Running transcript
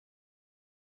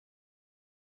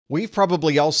We've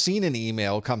probably all seen an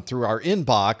email come through our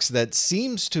inbox that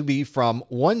seems to be from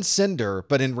one sender,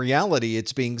 but in reality,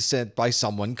 it's being sent by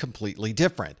someone completely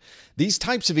different. These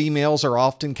types of emails are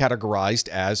often categorized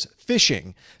as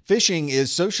phishing. Phishing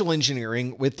is social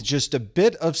engineering with just a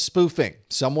bit of spoofing.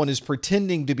 Someone is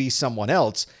pretending to be someone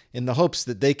else in the hopes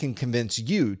that they can convince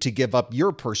you to give up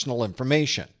your personal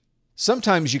information.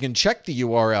 Sometimes you can check the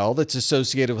URL that's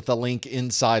associated with a link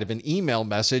inside of an email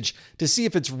message to see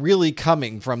if it's really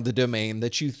coming from the domain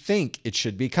that you think it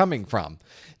should be coming from.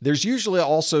 There's usually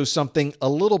also something a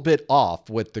little bit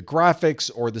off with the graphics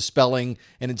or the spelling,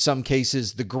 and in some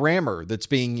cases the grammar that's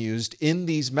being used in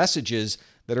these messages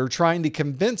that are trying to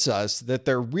convince us that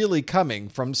they're really coming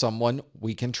from someone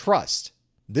we can trust.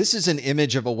 This is an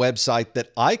image of a website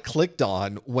that I clicked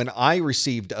on when I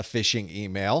received a phishing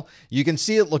email. You can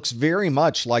see it looks very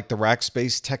much like the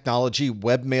Rackspace Technology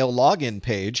webmail login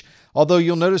page, although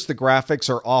you'll notice the graphics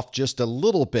are off just a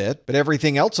little bit, but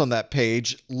everything else on that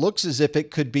page looks as if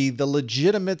it could be the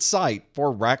legitimate site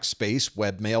for Rackspace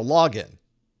webmail login.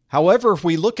 However, if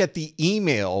we look at the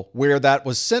email where that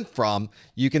was sent from,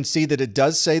 you can see that it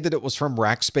does say that it was from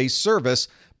Rackspace Service,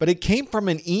 but it came from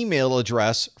an email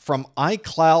address from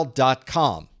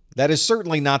iCloud.com. That is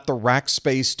certainly not the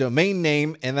Rackspace domain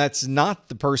name, and that's not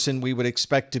the person we would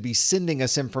expect to be sending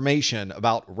us information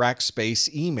about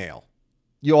Rackspace email.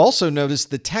 You'll also notice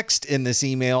the text in this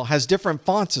email has different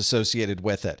fonts associated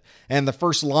with it. And the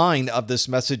first line of this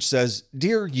message says,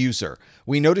 "Dear user,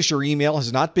 we notice your email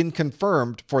has not been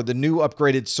confirmed for the new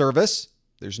upgraded service."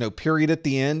 There's no period at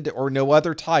the end or no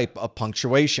other type of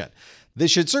punctuation.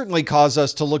 This should certainly cause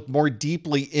us to look more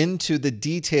deeply into the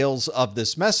details of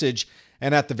this message.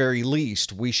 And at the very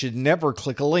least, we should never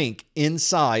click a link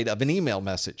inside of an email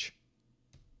message.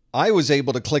 I was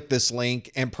able to click this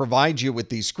link and provide you with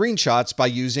these screenshots by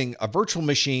using a virtual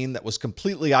machine that was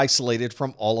completely isolated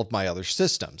from all of my other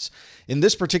systems. In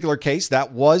this particular case,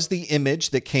 that was the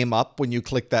image that came up when you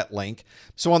click that link.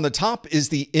 So on the top is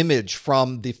the image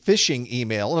from the phishing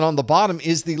email, and on the bottom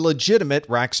is the legitimate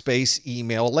Rackspace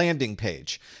email landing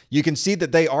page. You can see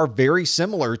that they are very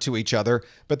similar to each other,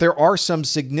 but there are some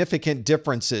significant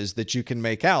differences that you can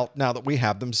make out now that we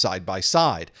have them side by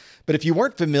side. But if you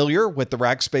weren't familiar with the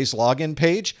Rackspace login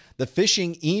page, the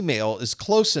phishing email is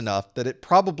close enough that it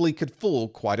probably could fool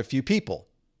quite a few people.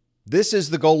 This is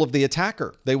the goal of the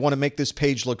attacker. They want to make this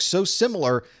page look so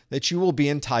similar that you will be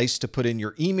enticed to put in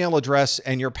your email address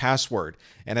and your password.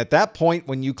 And at that point,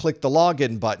 when you click the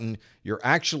login button, you're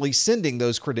actually sending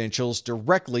those credentials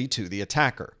directly to the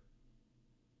attacker.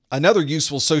 Another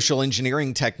useful social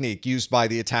engineering technique used by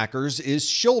the attackers is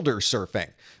shoulder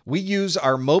surfing. We use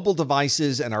our mobile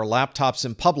devices and our laptops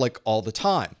in public all the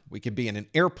time. We could be in an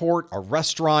airport, a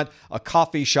restaurant, a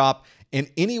coffee shop, and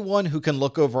anyone who can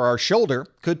look over our shoulder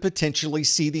could potentially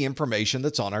see the information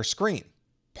that's on our screen.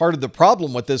 Part of the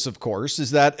problem with this, of course,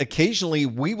 is that occasionally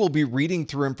we will be reading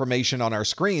through information on our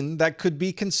screen that could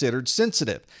be considered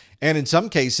sensitive. And in some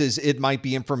cases, it might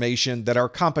be information that our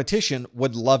competition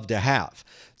would love to have.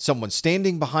 Someone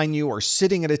standing behind you or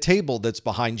sitting at a table that's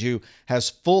behind you has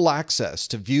full access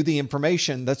to view the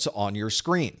information that's on your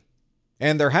screen.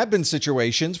 And there have been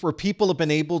situations where people have been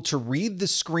able to read the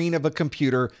screen of a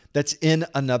computer that's in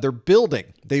another building.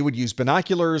 They would use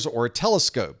binoculars or a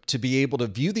telescope to be able to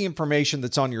view the information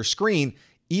that's on your screen,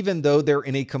 even though they're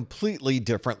in a completely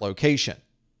different location.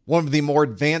 One of the more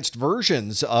advanced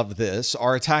versions of this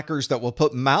are attackers that will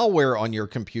put malware on your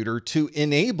computer to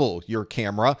enable your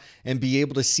camera and be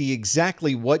able to see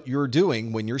exactly what you're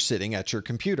doing when you're sitting at your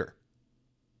computer.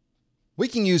 We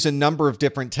can use a number of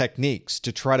different techniques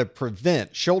to try to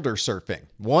prevent shoulder surfing.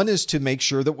 One is to make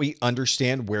sure that we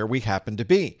understand where we happen to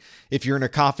be. If you're in a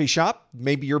coffee shop,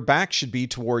 maybe your back should be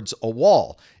towards a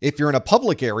wall. If you're in a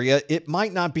public area, it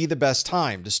might not be the best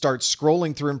time to start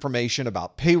scrolling through information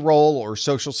about payroll or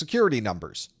social security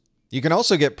numbers. You can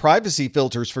also get privacy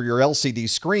filters for your LCD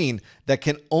screen that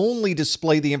can only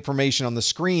display the information on the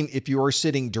screen if you are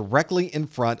sitting directly in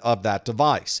front of that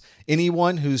device.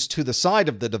 Anyone who's to the side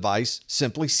of the device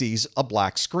simply sees a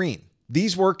black screen.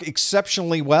 These work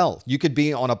exceptionally well. You could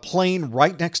be on a plane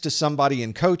right next to somebody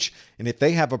in coach, and if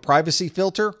they have a privacy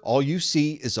filter, all you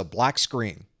see is a black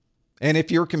screen. And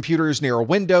if your computer is near a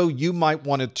window, you might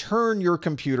want to turn your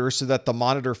computer so that the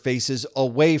monitor faces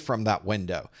away from that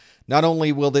window. Not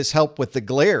only will this help with the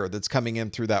glare that's coming in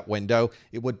through that window,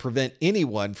 it would prevent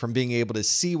anyone from being able to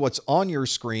see what's on your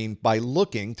screen by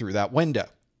looking through that window.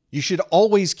 You should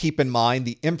always keep in mind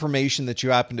the information that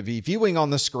you happen to be viewing on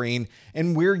the screen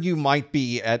and where you might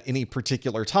be at any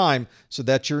particular time so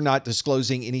that you're not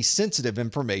disclosing any sensitive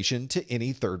information to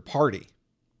any third party.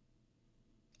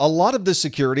 A lot of the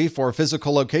security for a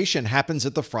physical location happens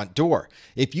at the front door.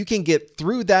 If you can get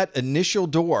through that initial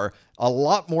door, a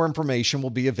lot more information will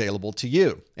be available to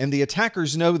you. And the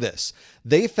attackers know this.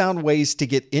 They found ways to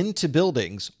get into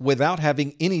buildings without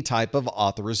having any type of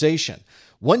authorization.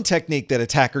 One technique that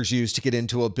attackers use to get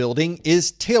into a building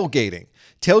is tailgating.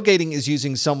 Tailgating is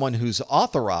using someone who's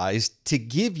authorized to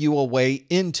give you a way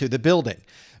into the building.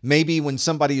 Maybe when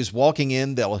somebody is walking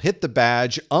in, they'll hit the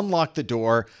badge, unlock the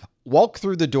door, walk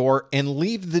through the door, and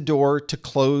leave the door to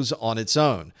close on its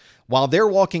own. While they're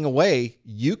walking away,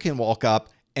 you can walk up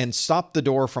and stop the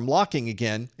door from locking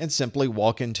again and simply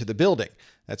walk into the building.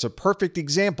 That's a perfect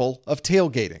example of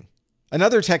tailgating.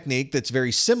 Another technique that's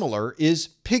very similar is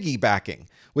piggybacking.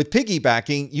 With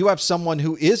piggybacking, you have someone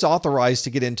who is authorized to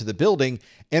get into the building,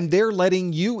 and they're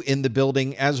letting you in the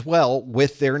building as well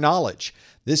with their knowledge.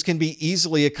 This can be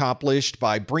easily accomplished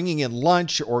by bringing in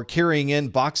lunch or carrying in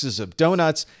boxes of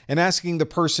donuts and asking the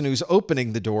person who's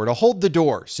opening the door to hold the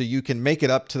door so you can make it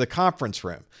up to the conference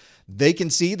room. They can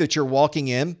see that you're walking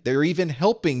in. They're even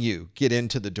helping you get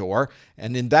into the door.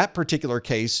 And in that particular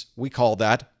case, we call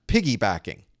that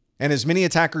piggybacking. And as many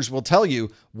attackers will tell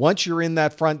you, once you're in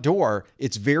that front door,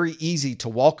 it's very easy to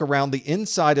walk around the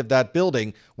inside of that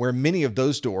building where many of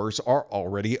those doors are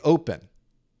already open.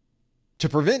 To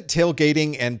prevent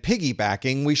tailgating and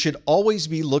piggybacking, we should always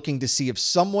be looking to see if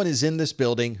someone is in this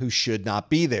building who should not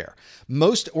be there.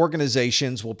 Most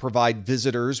organizations will provide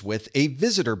visitors with a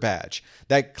visitor badge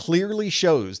that clearly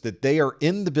shows that they are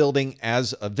in the building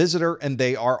as a visitor and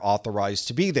they are authorized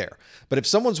to be there. But if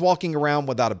someone's walking around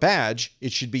without a badge,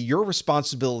 it should be your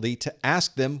responsibility to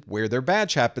ask them where their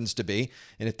badge happens to be.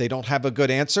 And if they don't have a good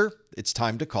answer, it's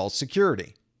time to call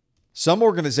security. Some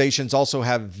organizations also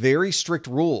have very strict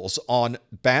rules on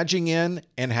badging in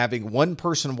and having one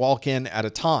person walk in at a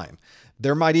time.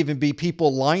 There might even be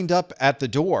people lined up at the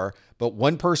door, but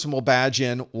one person will badge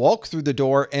in, walk through the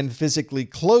door, and physically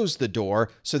close the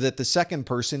door so that the second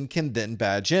person can then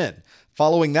badge in.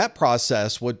 Following that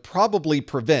process would probably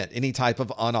prevent any type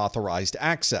of unauthorized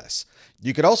access.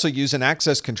 You could also use an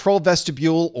access control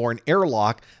vestibule or an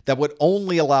airlock that would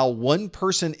only allow one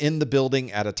person in the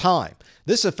building at a time.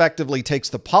 This effectively takes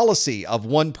the policy of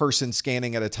one person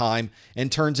scanning at a time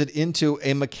and turns it into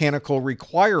a mechanical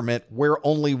requirement where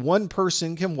only one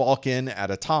person can walk in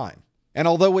at a time. And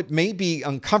although it may be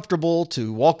uncomfortable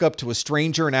to walk up to a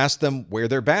stranger and ask them where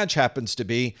their badge happens to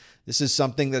be, this is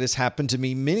something that has happened to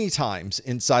me many times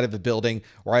inside of a building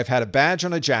where I've had a badge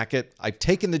on a jacket, I've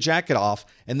taken the jacket off,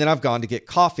 and then I've gone to get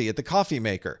coffee at the coffee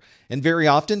maker. And very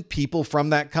often, people from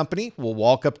that company will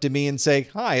walk up to me and say,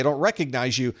 "Hi, I don't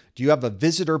recognize you. Do you have a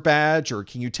visitor badge, or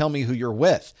can you tell me who you're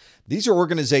with?" These are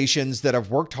organizations that have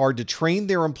worked hard to train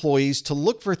their employees to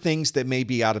look for things that may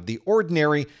be out of the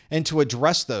ordinary and to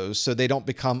address those so they don't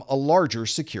become a larger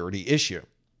security issue.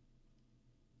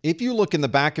 If you look in the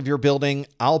back of your building,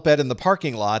 I'll bet in the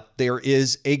parking lot there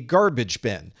is a garbage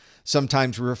bin.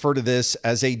 Sometimes we refer to this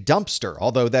as a dumpster,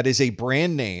 although that is a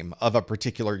brand name of a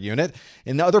particular unit.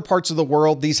 In other parts of the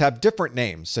world, these have different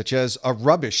names, such as a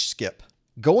rubbish skip.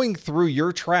 Going through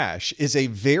your trash is a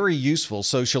very useful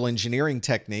social engineering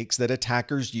techniques that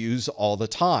attackers use all the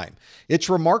time. It's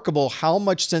remarkable how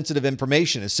much sensitive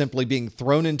information is simply being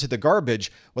thrown into the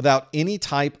garbage without any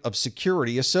type of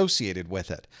security associated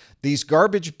with it. These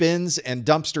garbage bins and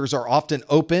dumpsters are often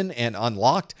open and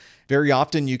unlocked. Very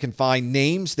often you can find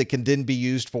names that can then be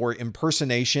used for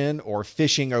impersonation or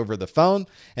phishing over the phone,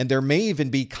 and there may even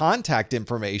be contact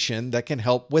information that can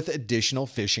help with additional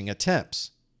phishing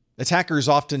attempts. Attackers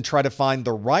often try to find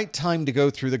the right time to go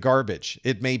through the garbage.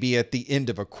 It may be at the end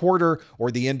of a quarter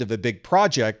or the end of a big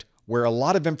project where a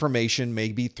lot of information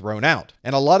may be thrown out.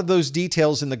 And a lot of those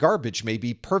details in the garbage may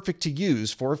be perfect to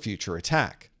use for a future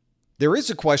attack. There is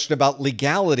a question about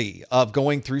legality of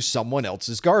going through someone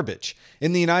else's garbage.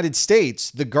 In the United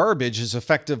States, the garbage is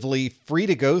effectively free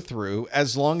to go through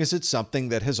as long as it's something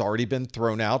that has already been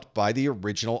thrown out by the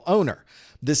original owner.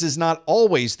 This is not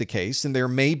always the case, and there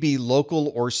may be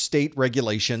local or state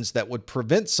regulations that would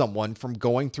prevent someone from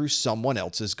going through someone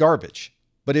else's garbage.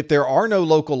 But if there are no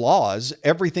local laws,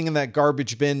 everything in that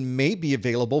garbage bin may be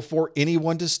available for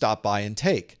anyone to stop by and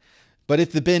take. But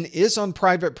if the bin is on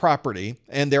private property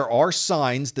and there are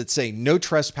signs that say no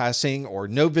trespassing or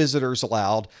no visitors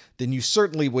allowed, then you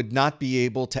certainly would not be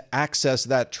able to access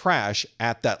that trash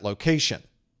at that location.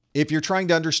 If you're trying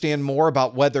to understand more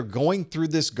about whether going through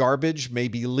this garbage may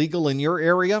be legal in your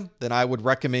area, then I would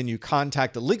recommend you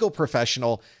contact a legal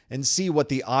professional and see what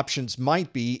the options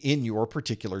might be in your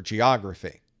particular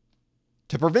geography.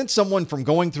 To prevent someone from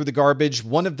going through the garbage,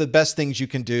 one of the best things you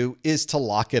can do is to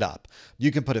lock it up. You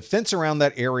can put a fence around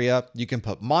that area, you can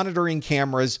put monitoring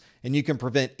cameras, and you can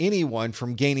prevent anyone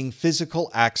from gaining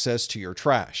physical access to your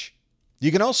trash.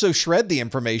 You can also shred the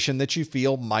information that you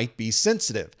feel might be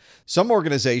sensitive. Some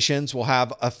organizations will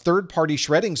have a third-party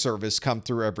shredding service come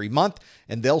through every month,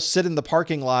 and they'll sit in the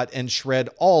parking lot and shred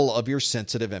all of your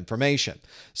sensitive information.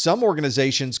 Some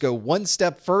organizations go one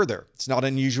step further. It's not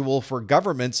unusual for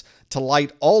governments to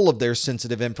light all of their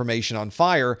sensitive information on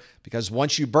fire, because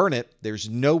once you burn it, there's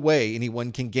no way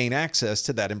anyone can gain access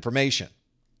to that information.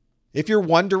 If you're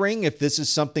wondering if this is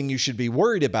something you should be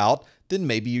worried about, then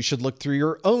maybe you should look through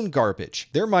your own garbage.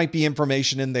 There might be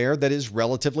information in there that is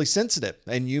relatively sensitive,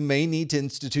 and you may need to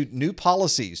institute new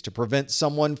policies to prevent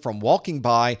someone from walking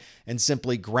by and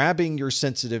simply grabbing your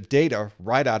sensitive data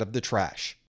right out of the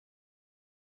trash.